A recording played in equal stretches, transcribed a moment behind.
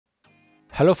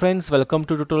Hello friends, welcome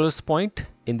to Tutorialspoint.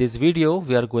 In this video,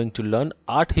 we are going to learn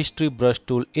Art History Brush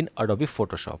Tool in Adobe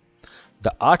Photoshop.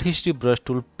 The Art History Brush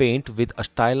Tool paint with a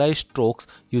stylized strokes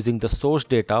using the source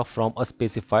data from a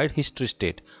specified history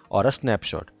state or a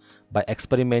snapshot. By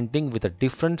experimenting with a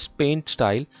different paint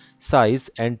style, size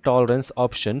and tolerance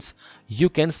options, you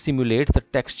can simulate the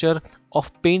texture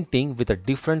of painting with the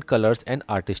different colors and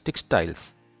artistic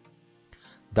styles.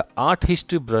 The Art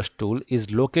History Brush tool is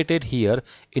located here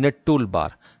in a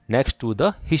toolbar next to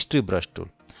the History Brush tool.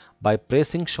 By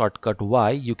pressing shortcut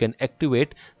Y, you can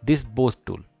activate this both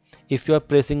tool. If you are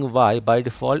pressing Y, by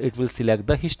default it will select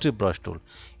the History Brush tool.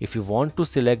 If you want to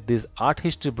select this Art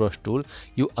History Brush tool,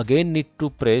 you again need to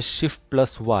press Shift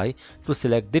plus Y to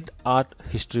select the Art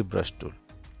History Brush tool.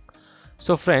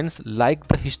 So friends, like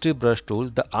the History Brush tool,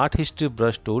 the Art History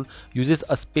Brush tool uses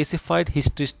a specified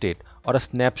history state or a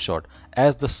snapshot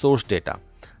as the source data.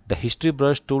 The History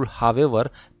Brush tool, however,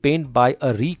 paint by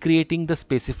recreating the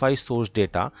specified source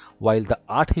data, while the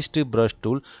Art History Brush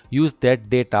tool use that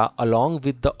data along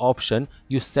with the option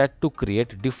you set to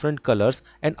create different colors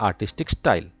and artistic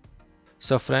style.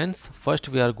 So friends, first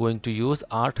we are going to use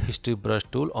Art History Brush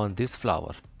tool on this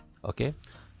flower. Okay.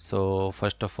 So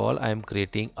first of all, I am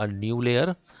creating a new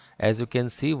layer. As you can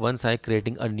see, once I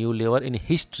creating a new layer in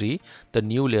history, the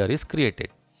new layer is created.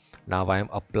 Now I am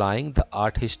applying the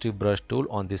Art History Brush tool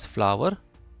on this flower.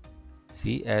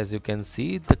 See, as you can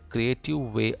see, the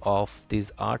creative way of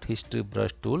this Art History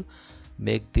Brush tool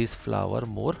make this flower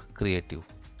more creative.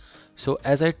 So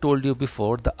as I told you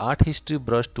before, the Art History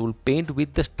Brush tool paint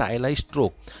with the stylized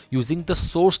stroke using the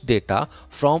source data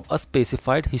from a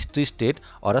specified history state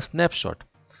or a snapshot.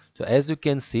 So as you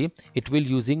can see, it will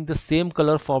using the same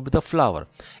color for the flower.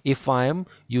 If I am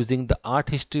using the Art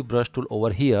History Brush tool over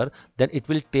here, then it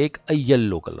will take a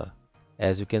yellow color.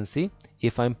 As you can see,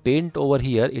 if I'm paint over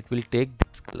here, it will take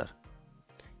this color.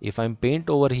 If I'm paint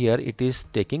over here, it is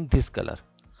taking this color.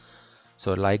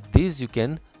 So like this, you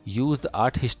can use the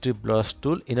Art History Brush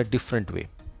tool in a different way.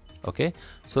 Okay,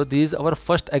 so this is our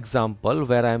first example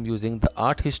where I am using the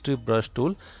Art History Brush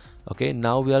tool. Okay,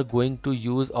 now we are going to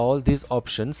use all these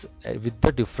options with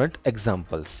the different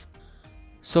examples.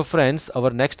 So friends, our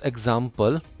next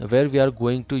example where we are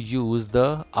going to use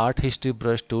the Art History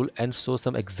Brush tool and show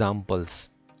some examples.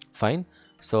 Fine.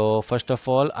 So first of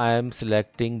all, I am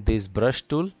selecting this brush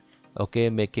tool.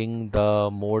 Okay, making the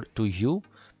mode to hue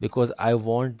because I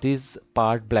want this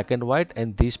part black and white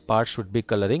and this part should be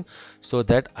coloring so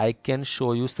that I can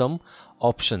show you some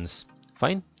options.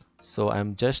 Fine. So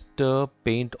I'm just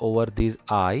paint over this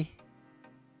eye.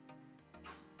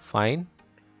 Fine.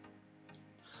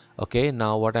 Okay,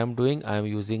 now what I'm doing, I'm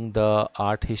using the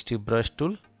Art History Brush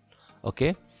tool.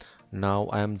 Okay, now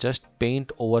I'm just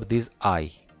paint over this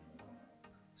eye.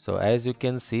 So as you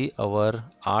can see, our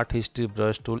Art History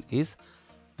Brush tool is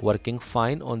working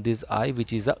fine on this eye,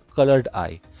 which is a colored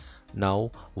eye.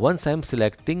 Now once I'm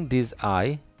selecting this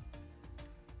eye,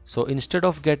 so instead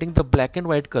of getting the black and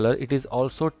white color, it is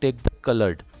also take the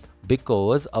colored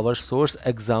because our source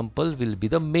example will be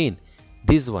the main,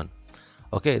 this one.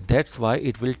 Okay, that's why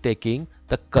it will taking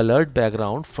the colored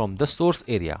background from the source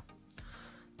area.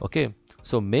 Okay,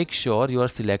 so make sure you are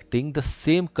selecting the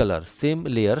same color, same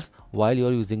layers while you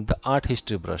are using the Art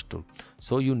History Brush tool.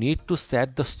 So you need to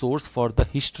set the source for the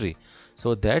history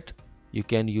so that you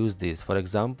can use this. For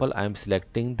example, I am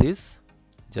selecting this,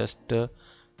 just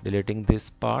deleting this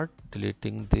part,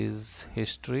 deleting this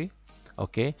history.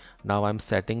 Okay, now I'm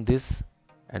setting this,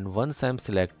 and once I'm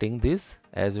selecting this,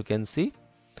 as you can see,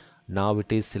 now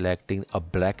it is selecting a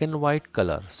black and white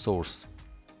color source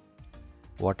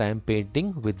what I am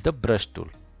painting with the brush tool.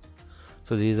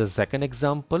 So this is a second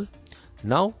example.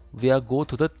 Now we are go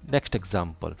to the next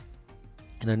example.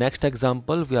 In the next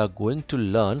example, we are going to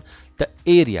learn the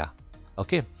area.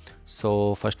 Okay,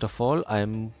 so first of all, I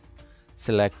am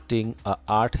selecting a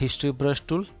Art History Brush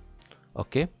tool.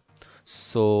 Okay,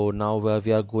 so now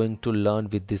we are going to learn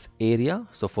with this area.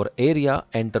 So for area,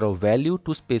 enter a value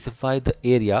to specify the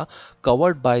area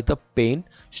covered by the paint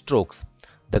strokes.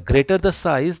 The greater the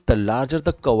size, the larger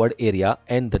the covered area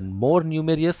and the more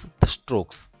numerous the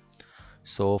strokes.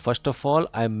 So first of all,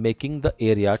 I am making the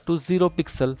area to 0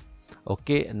 pixel.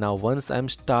 Okay, now once I am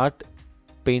start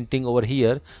painting over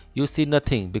here, you see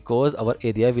nothing because our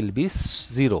area will be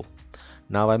 0.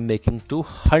 Now I'm making to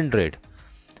 100,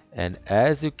 and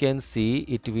as you can see,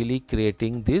 it will be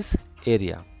creating this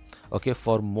area. Okay,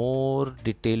 for more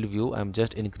detailed view, I'm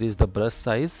just increase the brush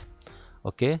size.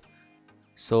 Okay,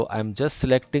 so I'm just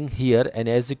selecting here, and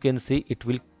as you can see, it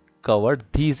will cover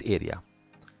this area.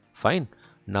 Fine.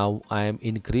 Now I am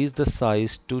increase the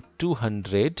size to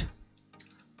 200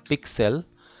 pixel,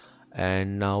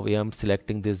 and now I am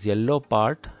selecting this yellow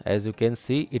part. As you can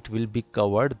see, it will be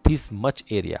covered this much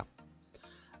area.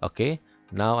 Okay,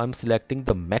 now I'm selecting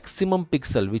the maximum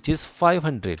pixel, which is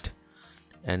 500,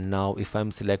 and now if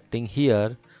I'm selecting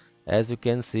here, as you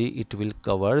can see, it will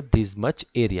cover this much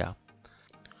area.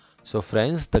 So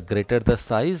friends, the greater the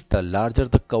size, the larger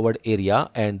the covered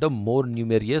area and the more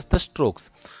numerous the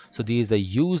strokes. So this is the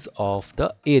use of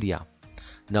the area.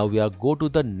 Now we are go to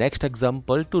the next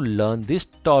example to learn this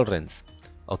tolerance.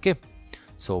 Okay,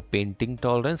 so painting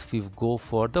tolerance, we go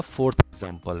for the fourth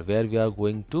example where we are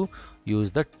going to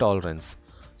use the tolerance.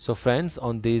 So friends,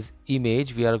 on this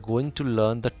image we are going to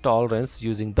learn the tolerance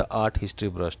using the art history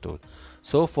brush tool.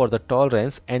 So for the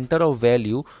tolerance, enter a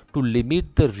value to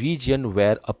limit the region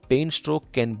where a paint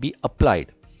stroke can be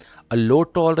applied. A low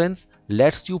tolerance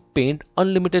lets you paint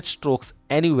unlimited strokes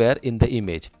anywhere in the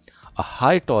image. A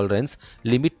high tolerance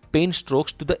limits paint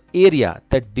strokes to the area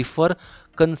that differ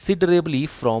considerably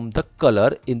from the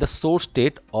color in the source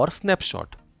state or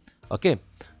snapshot. Okay,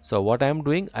 so what I am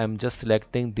doing, I am just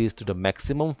selecting this to the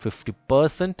maximum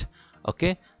 50%.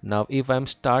 Okay, now if I am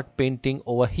start painting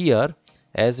over here,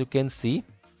 as you can see,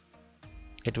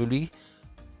 it will be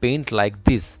paint like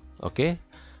this. Okay,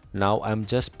 now I'm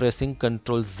just pressing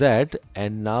Ctrl Z,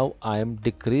 and now I am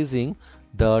decreasing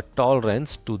the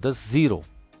tolerance to the 0.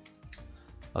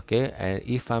 Okay, and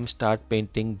if I'm start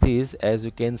painting this, as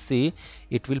you can see,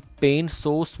 it will paint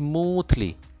so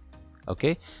smoothly.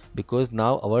 Okay, because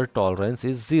now our tolerance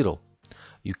is 0.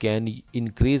 You can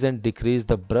increase and decrease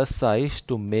the brush size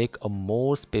to make a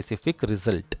more specific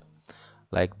result.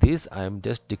 Like this, I am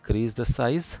just decrease the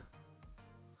size.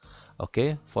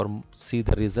 Okay, for see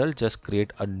the result, just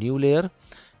create a new layer,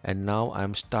 and now I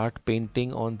am start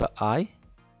painting on the eye.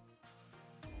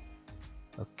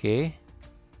 Okay,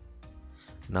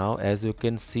 now as you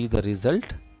can see the result.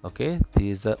 Okay, this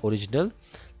is the original.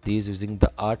 This is using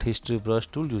the art history brush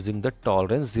tool using the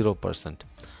tolerance 0%.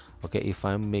 Okay, if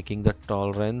I am making the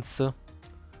tolerance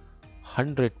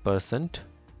 100%,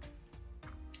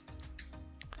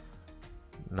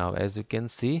 now as you can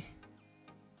see,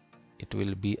 it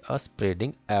will be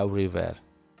spreading everywhere.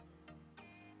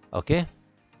 Okay,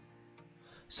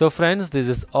 so friends, this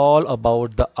is all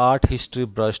about the art history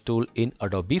brush tool in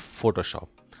Adobe Photoshop.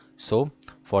 So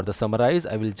for the summarize,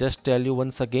 I will just tell you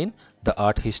once again. The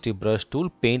art history brush tool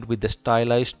paint with the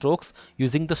stylized strokes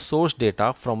using the source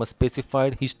data from a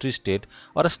specified history state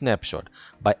or a snapshot.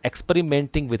 By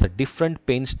experimenting with a different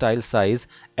paint style size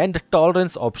and the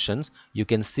tolerance options, you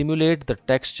can simulate the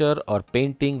texture or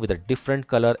painting with a different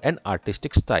color and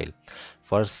artistic style.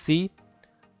 For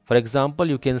example,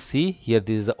 you can see here,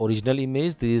 this is the original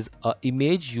image, this is an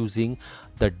image using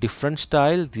the different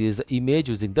style, this is an image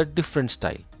using the different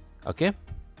style. Okay,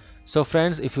 so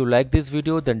friends, if you like this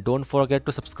video, then don't forget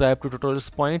to subscribe to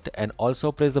Tutorialspoint and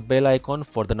also press the bell icon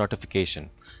for the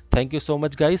notification. Thank you so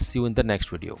much guys. See you in the next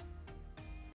video.